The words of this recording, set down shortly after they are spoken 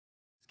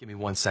Give me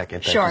 1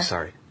 second. Thank Sure. you.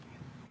 Sorry.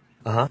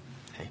 Uh-huh.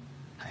 Hey.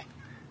 Hi.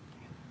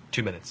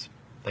 2 minutes.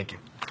 Thank you.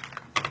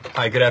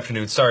 Hi, good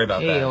afternoon. Sorry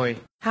about that. Oi.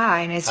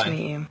 Hi, nice Hi. to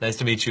meet you. Nice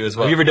to meet you as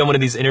well. Have you ever done one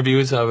of these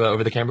interviews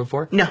over the camera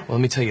before? No. Well,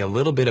 let me tell you a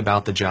little bit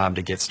about the job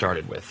to get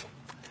started with.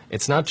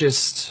 It's not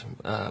just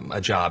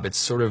a job. It's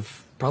sort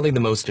of probably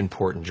the most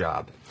important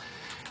job.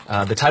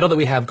 The title that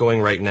we have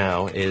going right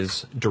now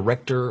is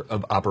Director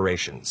of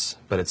Operations,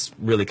 but it's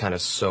really kind of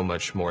so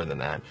much more than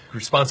that.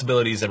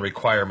 Responsibilities and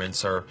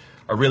requirements are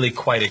really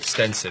quite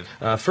extensive.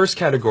 First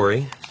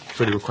category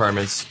for the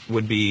requirements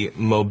would be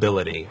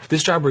mobility.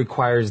 This job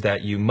requires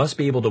that you must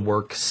be able to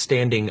work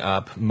standing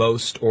up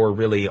most or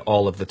really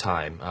all of the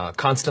time,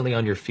 constantly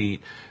on your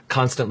feet,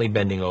 constantly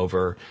bending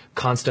over,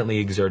 constantly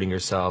exerting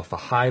yourself, a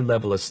high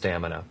level of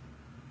stamina.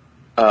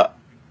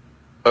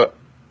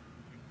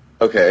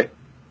 Okay.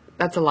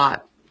 That's a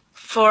lot.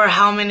 For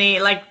how many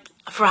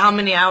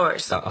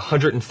hours?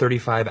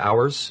 135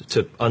 hours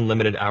to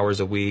unlimited hours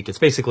a week. It's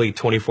basically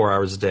 24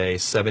 hours a day,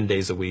 7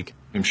 days a week.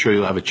 I'm sure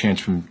you'll have a chance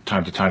from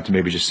time to time to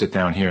maybe just sit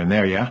down here and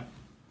there, yeah?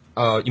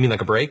 You mean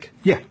like a break?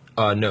 Yeah.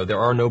 No, there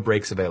are no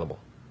breaks available.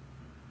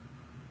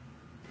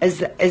 Is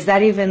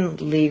that even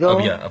legal? Oh,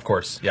 yeah, of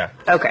course, yeah.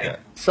 Okay. Yeah.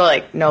 So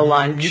like no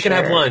lunch. You can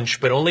have or-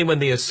 lunch, but only when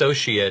the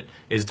associate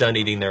is done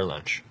eating their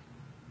lunch.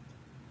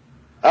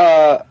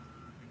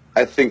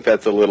 I think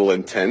that's a little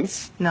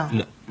intense. No.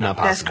 No, not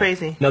possible. That's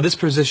crazy. Now, this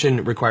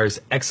position requires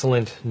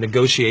excellent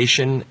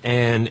negotiation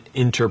and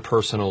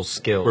interpersonal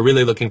skill. We're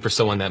really looking for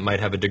someone that might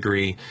have a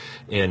degree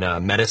in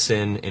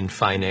medicine, in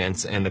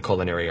finance, and the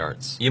culinary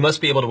arts. You must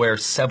be able to wear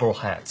several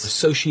hats.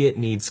 Associate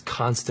needs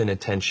constant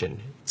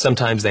attention.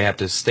 Sometimes they have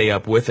to stay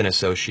up with an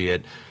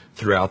associate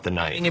throughout the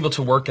night. Being able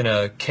to work in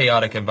a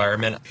chaotic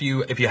environment,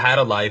 if you had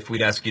a life,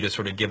 we'd ask you to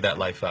sort of give that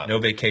life up. No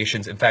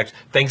vacations. In fact,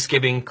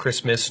 Thanksgiving,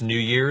 Christmas, New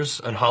Year's,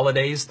 and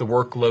holidays, the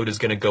workload is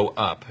going to go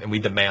up, and we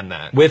demand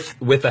that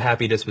with a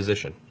happy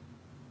disposition.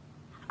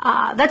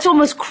 That's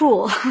almost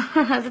cruel.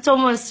 That's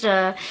almost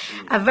a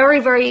very,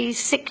 very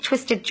sick,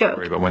 twisted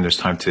joke. But when there's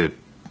time to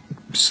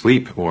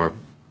sleep or...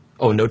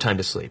 Oh, no time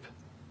to sleep.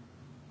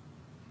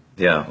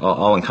 Yeah,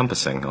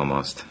 all-encompassing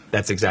almost.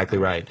 That's exactly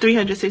right.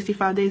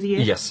 365 days a year?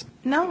 Yes.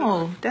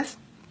 No, that's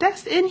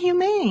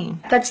inhumane.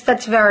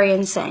 That's very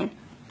insane.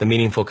 The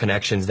meaningful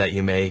connections that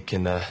you make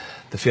and the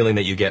feeling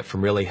that you get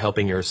from really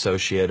helping your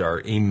associate are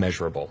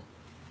immeasurable.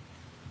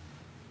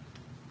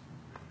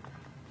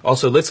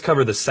 Also, let's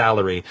cover the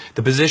salary.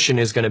 The position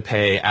is going to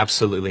pay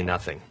absolutely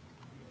nothing.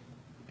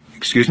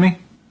 Excuse me?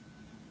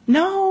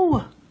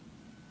 No.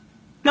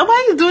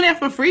 Nobody's doing that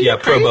for free. Yeah, You're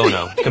pro crazy.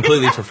 bono.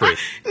 Completely for free.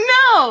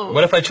 No.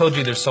 What if I told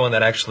you there's someone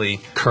that actually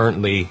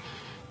currently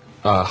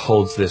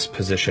holds this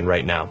position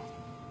right now?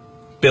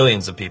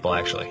 Billions of people,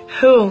 actually.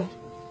 Who?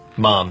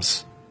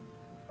 Moms.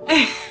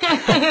 Yeah.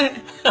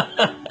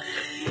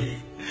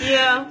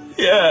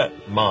 Yeah.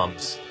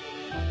 Moms.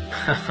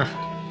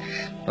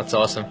 That's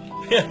awesome.